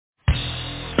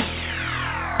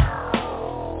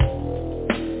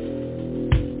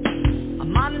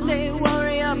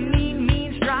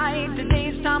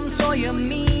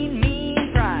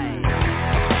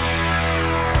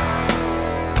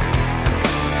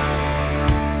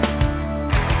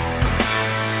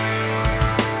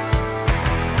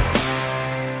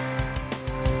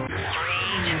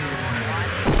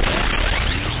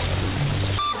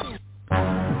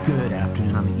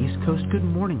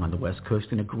morning on the West Coast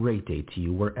and a great day to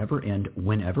you wherever and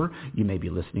whenever you may be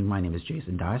listening. My name is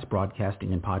Jason Dias,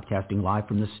 broadcasting and podcasting live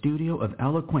from the studio of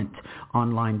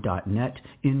EloquentOnline.net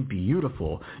in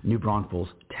beautiful New Braunfels,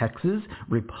 Texas,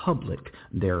 Republic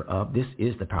thereof. This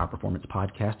is the Power Performance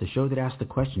Podcast, a show that asks the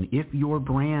question, if your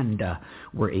brand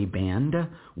were a band,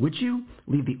 would you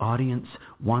leave the audience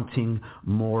wanting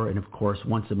more? And of course,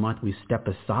 once a month we step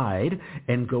aside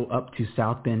and go up to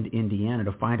South Bend, Indiana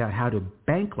to find out how to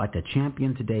bank like a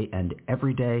champion today and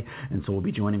every day. And so we'll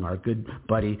be joining our good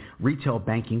buddy, retail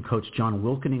banking coach John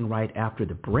Wilkening right after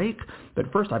the break.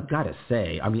 But first, I've got to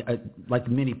say, like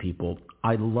many people,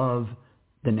 I love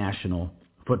the National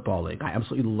Football League. I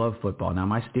absolutely love football. Now,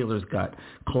 my Steelers got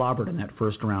clobbered in that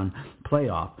first round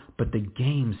playoff, but the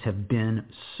games have been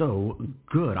so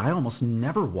good. I almost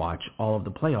never watch all of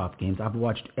the playoff games. I've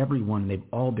watched every one. They've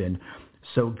all been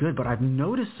so good. But I've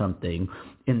noticed something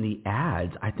in the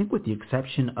ads, I think with the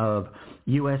exception of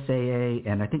USAA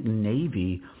and I think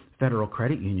Navy Federal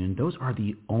Credit Union, those are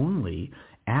the only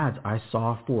ads I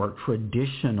saw for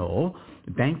traditional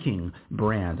banking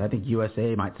brands. I think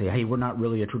USA might say, hey, we're not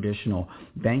really a traditional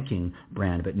banking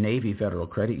brand, but Navy Federal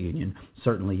Credit Union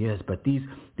certainly is. But these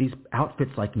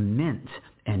outfits like Mint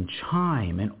and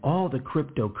Chime and all the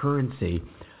cryptocurrency,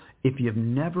 if you've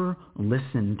never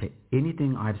listened to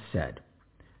anything I've said,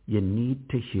 you need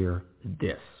to hear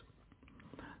this.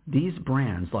 These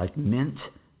brands like Mint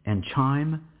and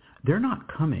Chime, they're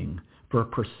not coming for a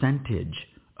percentage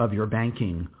of your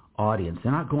banking audience.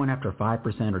 They're not going after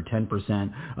 5% or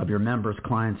 10% of your members,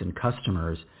 clients, and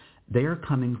customers. They are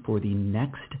coming for the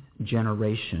next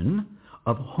generation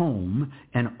of home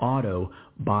and auto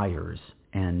buyers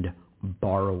and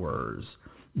borrowers.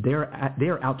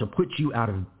 They're out to put you out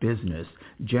of business,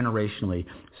 generationally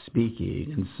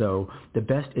speaking. And so the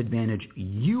best advantage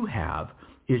you have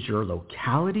is your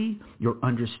locality, your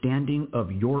understanding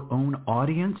of your own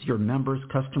audience, your members,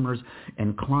 customers,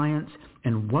 and clients,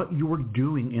 and what you're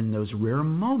doing in those rare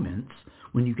moments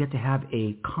when you get to have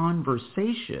a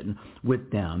conversation with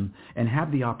them and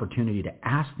have the opportunity to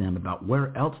ask them about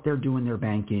where else they're doing their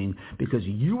banking, because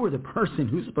you are the person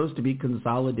who's supposed to be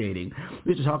consolidating.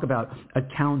 We used to talk about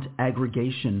account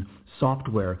aggregation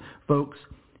software. Folks,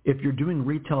 if you're doing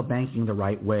retail banking the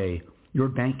right way, your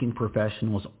banking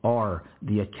professionals are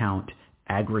the account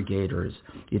aggregators.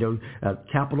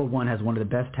 Capital One has one of the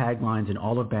best taglines in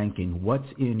all of banking, what's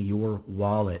in your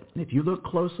wallet? And if you look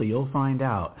closely, you'll find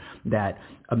out that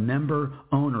a member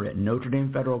owner at Notre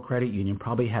Dame Federal Credit Union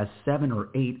probably has 7 or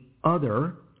 8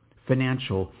 other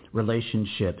financial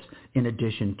relationships in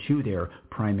addition to their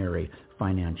primary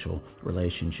financial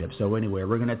relationship. So anyway,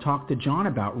 we're going to talk to John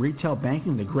about retail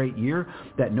banking, the great year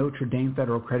that Notre Dame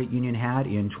Federal Credit Union had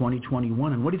in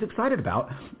 2021 and what he's excited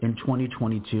about in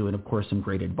 2022, and of course some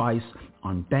great advice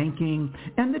on banking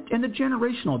and the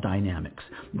generational dynamics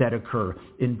that occur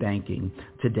in banking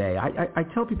today. I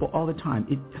tell people all the time,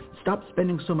 stop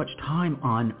spending so much time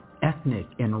on ethnic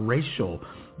and racial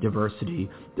diversity.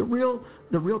 The real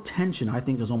tension, I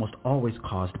think, is almost always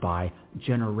caused by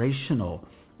generational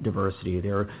diversity.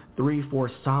 There are 3, 4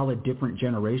 solid different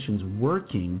generations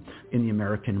working in the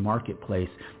American marketplace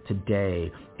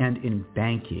today. And in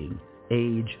banking,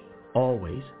 age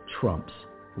always trumps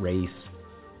race,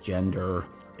 gender,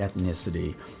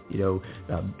 ethnicity.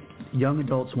 Young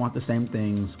adults want the same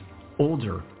things.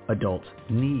 Older adults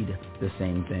need the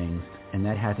same things. And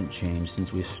that hasn't changed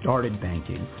since we started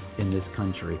banking in this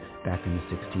country back in the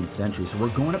 16th century. So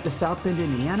we're going up to South Bend,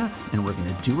 Indiana, and we're going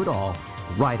to do it all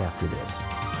right after this.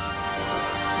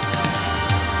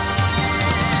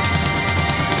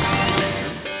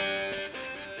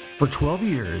 For 12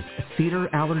 years, Cedar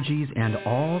Allergies and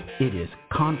All, it is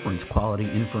conference quality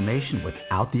information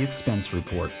without the expense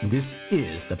report. This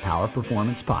is the Power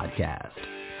Performance Podcast.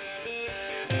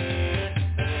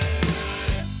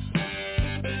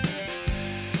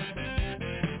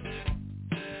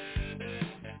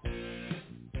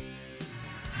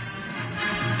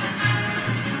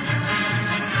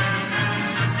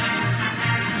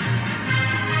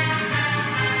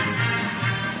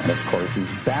 He's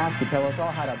back to tell us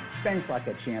all how to bank like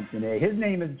a champ today. His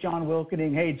name is John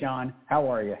Wilkening. Hey, John, how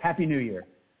are you? Happy New Year.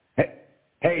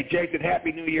 Hey, Jason,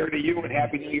 Happy New Year to you and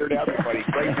Happy New Year to everybody.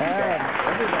 Great to be back.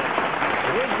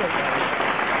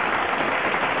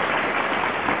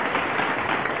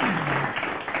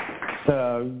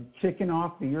 So, kicking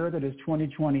off the year that is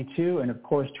 2022 and, of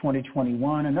course,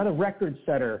 2021, another record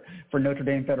setter for Notre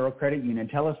Dame Federal Credit Union.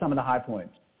 Tell us some of the high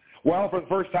points. Well, for the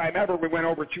first time ever, we went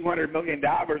over $200 million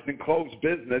in closed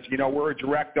business. We're a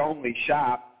direct-only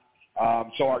shop.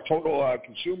 So our total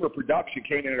consumer production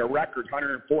came in at a record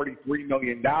 $143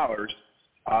 million.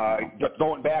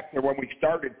 Going back to when we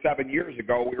started 7 years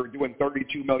ago, we were doing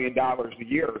 $32 million a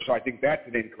year, so I think that's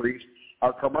an increase.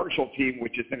 Our commercial team,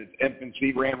 which is in its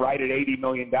infancy, ran right at $80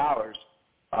 million.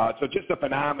 So just a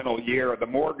phenomenal year. The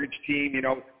mortgage team,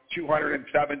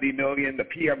 $270 million. The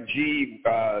PMG,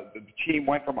 the team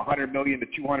went from $100 million to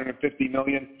 $250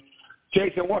 million.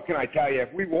 Jason, what can I tell you?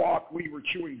 If we walked, we were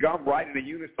chewing gum, riding a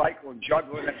unicycle, and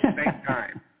juggling at the same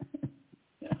time.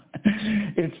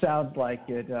 It sounds like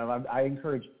it. I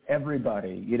encourage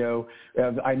everybody.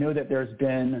 I know that there's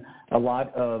been a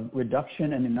lot of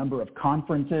reduction in the number of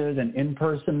conferences and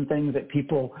in-person things that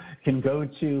people can go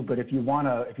to. But if you want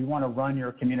to run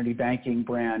your community banking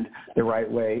brand the right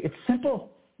way, it's simple.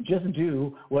 Just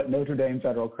do what Notre Dame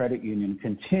Federal Credit Union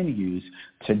continues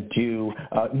to do.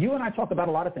 You and I talk about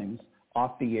a lot of things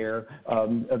off the air,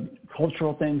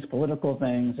 cultural things, political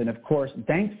things, and of course,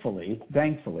 thankfully,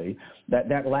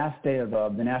 that last day of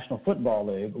the National Football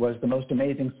League was the most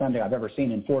amazing Sunday I've ever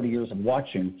seen in 40 years of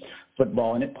watching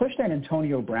football, and it pushed that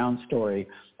Antonio Brown story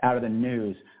out of the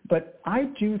news. But I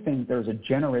do think there's a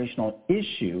generational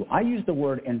issue. I use the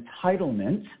word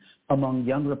entitlement among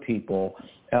younger people,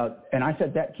 and I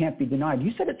said that can't be denied.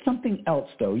 You said it's something else,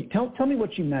 though. Tell me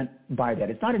what you meant by that.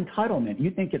 It's not entitlement. You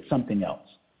think it's something else.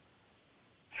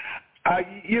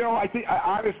 I think,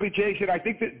 honestly, Jason, I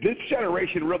think that this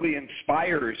generation really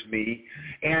inspires me,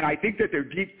 and I think that they're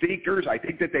deep thinkers. I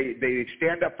think that they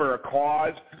stand up for a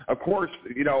cause. Of course,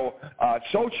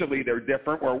 socially they're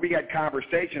different. Where we had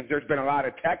conversations, there's been a lot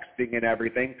of texting and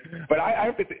everything. But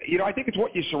I think it's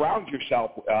what you surround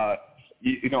yourself,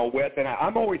 with. And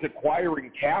I'm always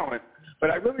acquiring talent. But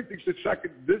I really think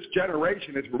this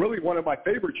generation is really one of my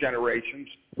favorite generations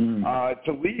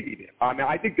to lead.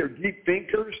 I think they're deep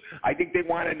thinkers. I think they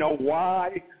want to know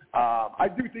why. I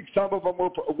do think some of them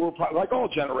were like all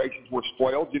generations, were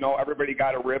spoiled. Everybody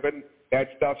got a ribbon. That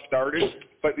stuff started.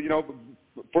 But,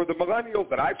 for the millennials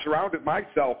that I've surrounded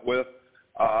myself with,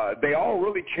 they all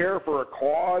really care for a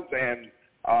cause. And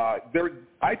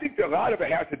I think a lot of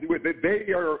it has to do with that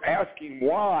they are asking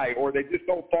why, or they just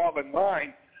don't fall in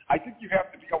line. I think you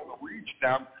have to be able to reach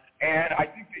them, and I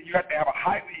think that you have to have a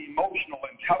highly emotional,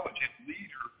 intelligent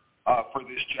leader for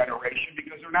this generation,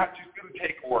 because they're not just going to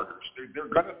take orders.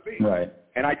 They're going to think. Right.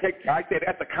 And I say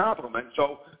that's a compliment.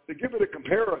 So to give it a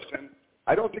comparison,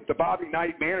 I don't think the Bobby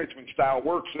Knight management style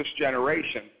works this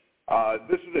generation.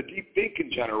 This is a deep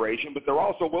thinking generation, but they're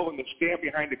also willing to stand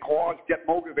behind the cause, get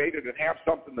motivated, and have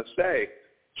something to say.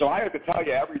 So I have to tell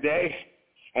you every day.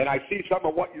 And I see some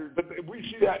of but we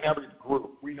see that in every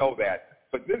group. We know that.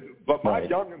 But my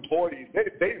young employees,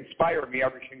 they inspire me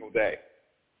every single day.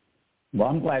 Well,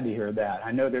 I'm glad to hear that.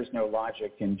 I know there's no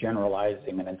logic in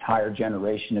generalizing an entire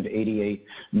generation of 88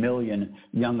 million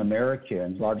young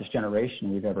Americans, largest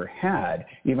generation we've ever had,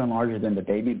 even larger than the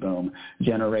baby boom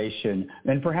generation.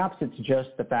 And perhaps it's just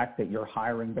the fact that you're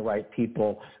hiring the right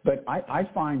people. But I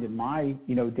find in my,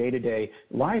 day-to-day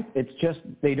life, it's just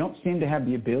they don't seem to have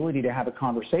the ability to have a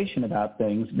conversation about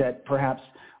things that perhaps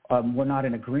we're not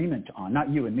in agreement on, not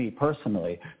you and me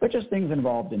personally, but just things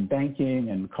involved in banking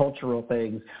and cultural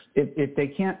things. If they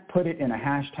can't put it in a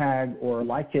hashtag or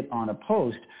like it on a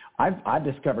post, I've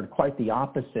discovered quite the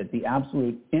opposite, the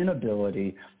absolute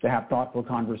inability to have thoughtful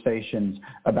conversations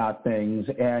about things.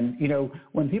 And,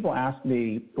 when people ask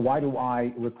me, why do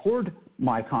I record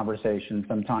my conversations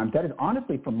sometimes, that is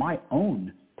honestly for my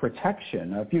own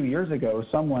protection. A few years ago,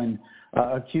 someone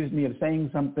accused me of saying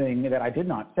something that I did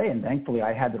not say, and thankfully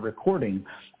I had the recording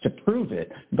to prove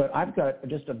it. But I've got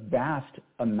just a vast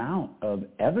amount of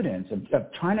evidence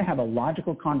of trying to have a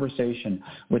logical conversation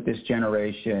with this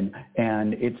generation,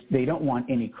 and they don't want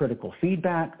any critical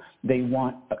feedback. They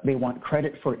want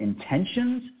credit for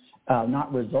intentions,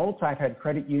 not results. I've had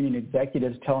credit union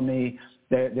executives tell me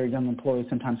that their young employees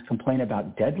sometimes complain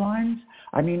about deadlines.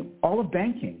 I mean, all of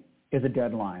banking is a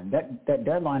deadline. That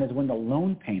deadline is when the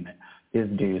loan payment is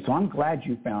due. So I'm glad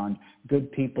you found good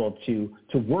people to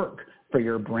work for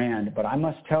your brand. But I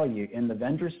must tell you, in the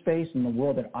vendor space, in the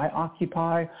world that I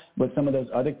occupy, with some of those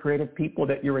other creative people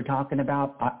that you were talking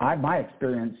about, my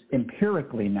experience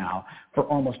empirically now for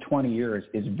almost 20 years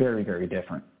is very, very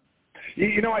different.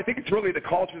 I think it's really the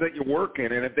culture that you work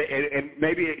in, and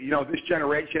maybe this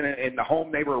generation and the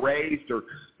home they were raised, or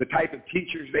the type of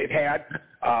teachers they've had.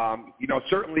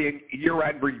 Certainly in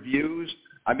year-end reviews.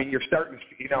 I mean, you're starting to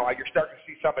see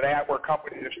some of that, where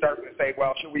companies are starting to say,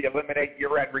 well, should we eliminate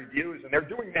year-end reviews? And they're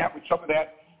doing that with some of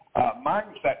that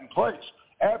mindset in place.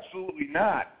 Absolutely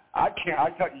not. I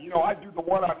tell you, I do the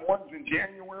one-on-ones in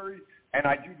January. and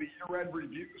I do the year-end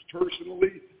reviews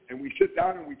personally, and we sit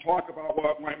down and we talk about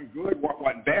what went good, what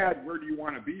went bad, where do you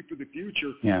want to be for the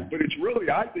future. Yeah. But it's really,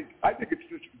 I think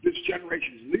it's this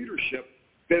generation's leadership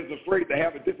that is afraid to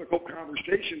have a difficult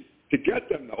conversation to get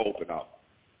them to open up.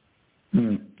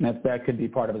 That could be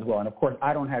part of it as well. And, of course,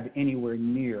 I don't have anywhere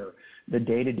near the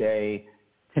day-to-day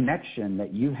connection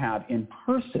that you have in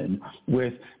person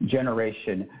with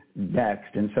Generation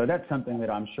Next. And so that's something that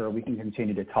I'm sure we can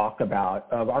continue to talk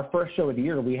about. Our first show of the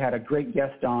year, we had a great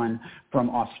guest on from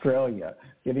Australia,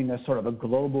 giving us sort of a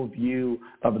global view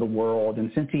of the world.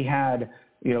 And since he had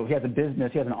he has a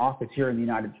business, he has an office here in the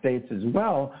United States as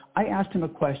well, I asked him a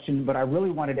question, but I really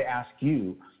wanted to ask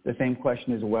you the same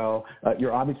question as well.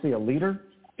 You're obviously a leader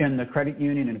in the credit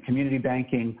union and community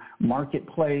banking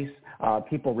marketplace.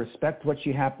 People respect what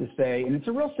you have to say. And it's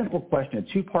a real simple question,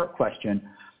 a two-part question.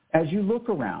 As you look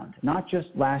around, not just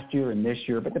last year and this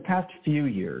year, but the past few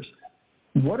years,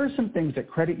 what are some things that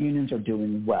credit unions are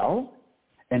doing well,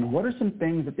 and what are some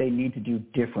things that they need to do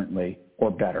differently or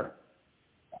better?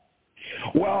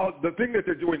 Well, the thing that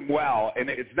they're doing well, and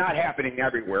it's not happening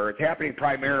everywhere, it's happening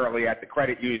primarily at the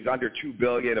credit unions under $2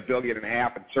 billion, $1.5 billion,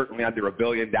 and certainly under $1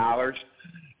 billion,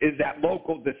 is that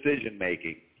local decision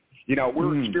making.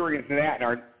 We're experiencing that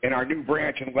in our new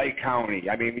branch in Lake County.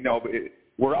 I mean,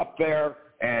 we're up there,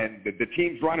 and the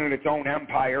team's running its own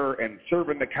empire and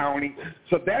serving the county.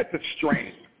 So that's a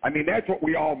strength. I mean, that's what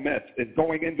we all miss, is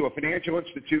going into a financial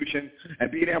institution and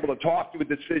being able to talk to a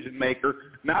decision maker,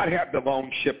 not have the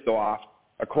loan shipped off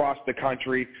across the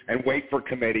country and wait for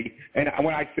committee. And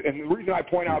the reason I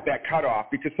point out that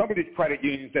cutoff, because some of these credit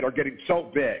unions that are getting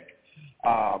so big,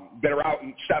 that are out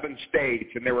in 7 states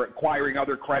and they're acquiring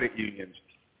other credit unions,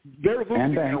 they're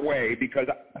losing their way because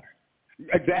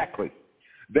 – exactly.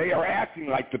 They are acting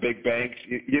like the big banks,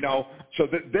 so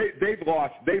that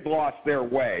they've lost their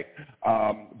way.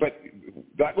 But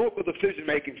that local decision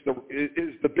making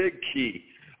is the big key,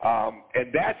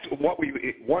 and that's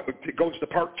it goes to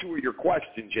part 2 of your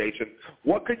question, Jason.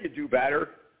 What could you do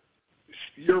better?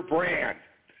 Your brand.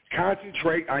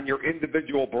 Concentrate on your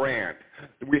individual brand.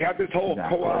 We have this whole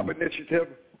co-op initiative.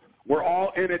 We're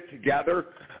all in it together,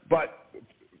 but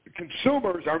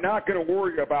consumers are not going to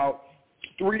worry about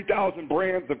 3,000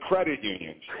 brands of credit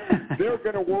unions. They're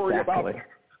going to worry about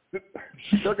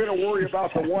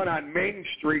the one on Main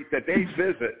Street that they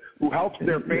visit, who helps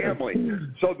their family.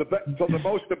 So the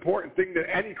most important thing that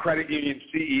any credit union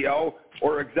CEO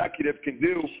or executive can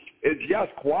do is, yes,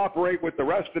 cooperate with the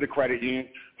rest of the credit union,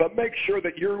 but make sure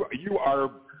that you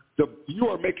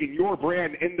are making your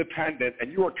brand independent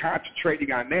and you are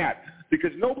concentrating on that,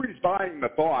 because nobody's buying the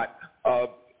thought of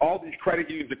all these credit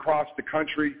unions across the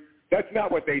country. That's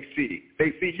not what they see.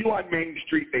 They see you on Main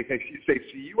Street. They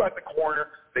see you at the corner.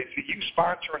 They see you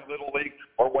sponsoring Little League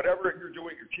or whatever you're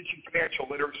doing. You're teaching financial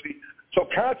literacy. So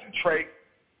concentrate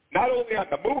not only on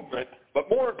the movement, but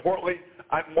more importantly,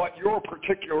 on what your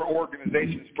particular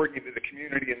organization is bringing to the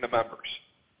community and the members.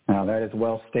 Now, that is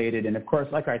well stated. And, of course,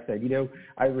 like I said,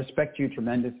 I respect you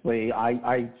tremendously.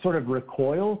 I sort of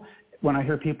recoil when I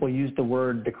hear people use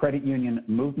the credit union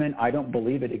movement. I don't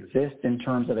believe it exists in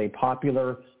terms of a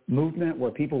popular movement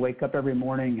where people wake up every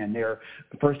morning and their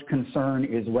first concern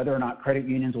is whether or not credit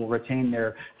unions will retain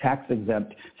their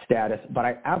tax-exempt status. But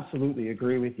I absolutely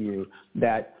agree with you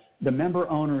that the member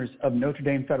owners of Notre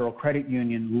Dame Federal Credit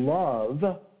Union love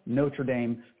Notre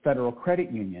Dame Federal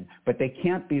Credit Union, but they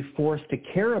can't be forced to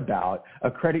care about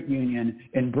a credit union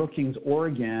in Brookings,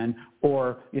 Oregon,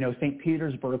 or St.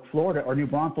 Petersburg, Florida, or New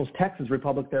Braunfels, Texas,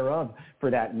 Republic thereof, for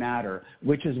that matter,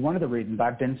 which is one of the reasons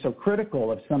I've been so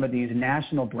critical of some of these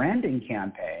national branding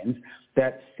campaigns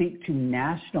that seek to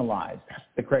nationalize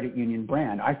the credit union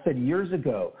brand. I said years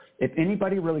ago, if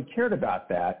anybody really cared about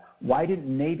that, why didn't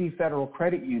Navy Federal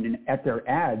Credit Union at their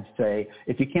ads say,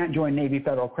 if you can't join Navy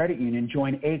Federal Credit Union,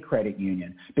 join a credit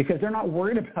union? Because they're not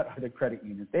worried about other credit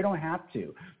unions. They don't have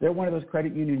to. They're one of those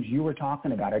credit unions you were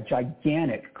talking about, a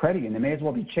gigantic credit union. They may as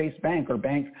well be Chase Bank or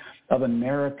Bank of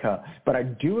America. But I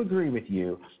do agree with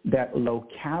you that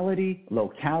locality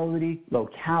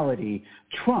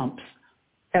trumps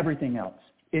everything else.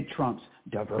 It trumps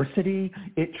diversity.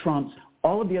 It trumps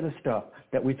all of the other stuff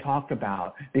that we talk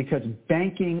about, because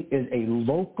banking is a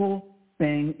local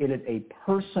thing. It is a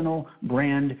personal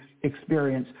brand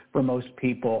experience for most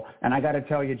people. And I got to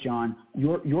tell you, John,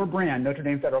 your brand, Notre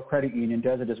Dame Federal Credit Union,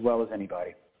 does it as well as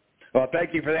anybody. Well,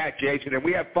 thank you for that, Jason. And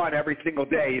we have fun every single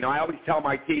day. I always tell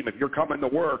my team, if you're coming to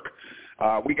work,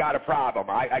 we got a problem.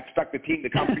 I expect the team to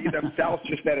come be themselves,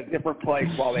 just at a different place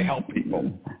while they help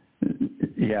people.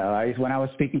 Yeah, when I was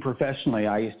speaking professionally,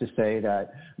 I used to say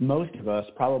that most of us,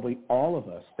 probably all of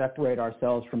us, separate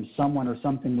ourselves from someone or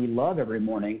something we love every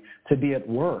morning to be at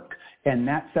work. And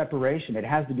that separation, it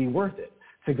has to be worth it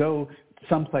to go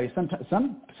someplace.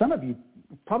 Some of you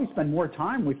probably spend more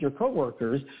time with your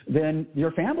coworkers than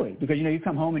your family because, you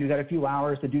come home and you've got a few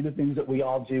hours to do the things that we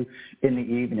all do in the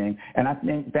evening. And I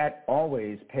think that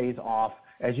always pays off,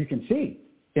 as you can see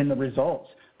in the results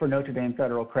for Notre Dame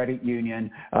Federal Credit Union.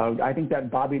 I think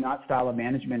that Bobby Knott style of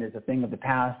management is a thing of the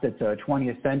past. It's a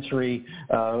 20th century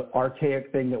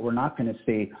archaic thing that we're not going to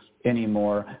see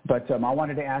anymore. But I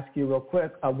wanted to ask you real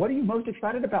quick, what are you most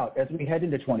excited about as we head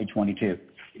into 2022?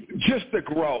 Just the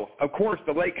growth. Of course,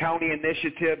 the Lake County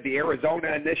initiative, the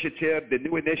Arizona initiative, the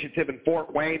new initiative in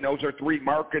Fort Wayne. Those are 3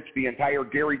 markets, the entire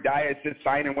Gary Diocese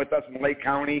signing with us in Lake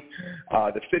County,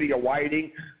 the city of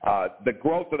Whiting, the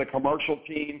growth of the commercial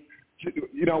team.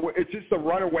 It's just a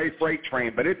runaway freight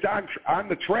train, but it's on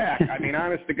the track. I mean,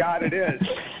 honest to God, it is.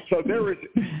 So there is,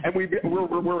 and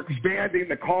we're expanding.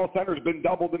 The call center's been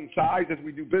doubled in size as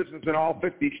we do business in all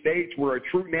 50 states. We're a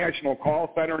true national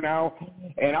call center now,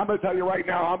 and I'm going to tell you right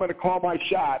now, I'm going to call my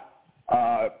shot.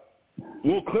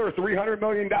 We'll clear $300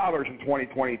 million in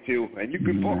 2022, and you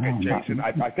can book it, Jason.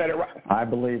 I said it right. I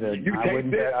believe it. You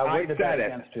take it. I said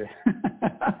it. Against you.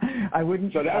 I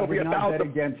wouldn't. So that'll be $1,000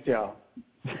 against you.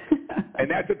 And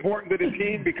that's important to the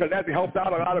team because that helps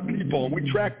out a lot of people. And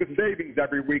we track the savings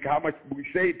every week, how much we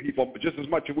save people, but just as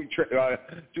much as we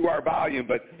do our volume.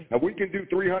 But if we can do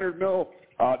 $300 million,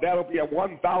 that'll be a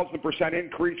 1,000%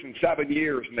 increase in 7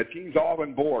 years, and the team's all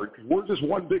on board because we're just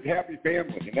one big happy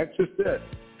family, and that's just it.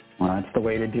 Well, that's the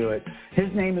way to do it.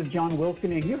 His name is John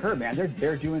Wilkening. You heard, man,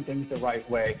 they're doing things the right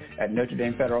way at Notre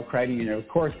Dame Federal Credit Union. Of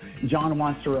course, John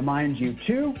wants to remind you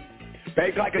to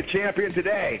bank like a champion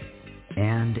today.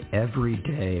 And every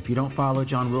day. If you don't follow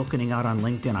John Wilkening out on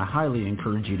LinkedIn, I highly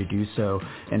encourage you to do so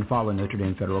and follow Notre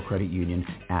Dame Federal Credit Union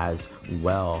as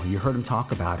well. You heard him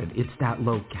talk about it. It's that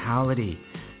locality.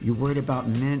 You're worried about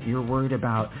Mint. You're worried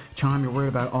about Chime. You're worried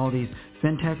about all these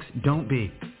fintechs. Don't be.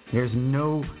 There's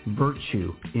no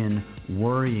virtue in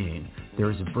worrying.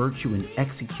 There's virtue in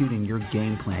executing your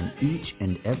game plan each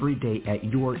and every day at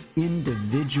your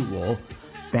individual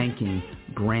banking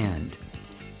brand.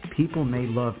 People may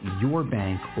love your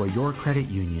bank or your credit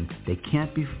union. They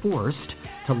can't be forced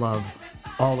to love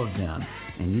all of them.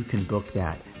 And you can book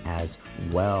that as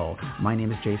well. My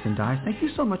name is Jason Dias. Thank you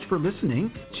so much for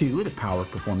listening to the Power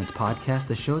of Performance Podcast,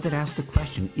 the show that asks the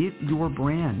question, if your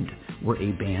brand were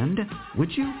a band,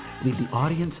 would you leave the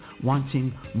audience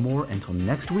wanting more? Until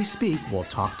next we speak, we'll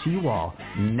talk to you all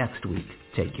next week.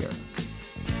 Take care.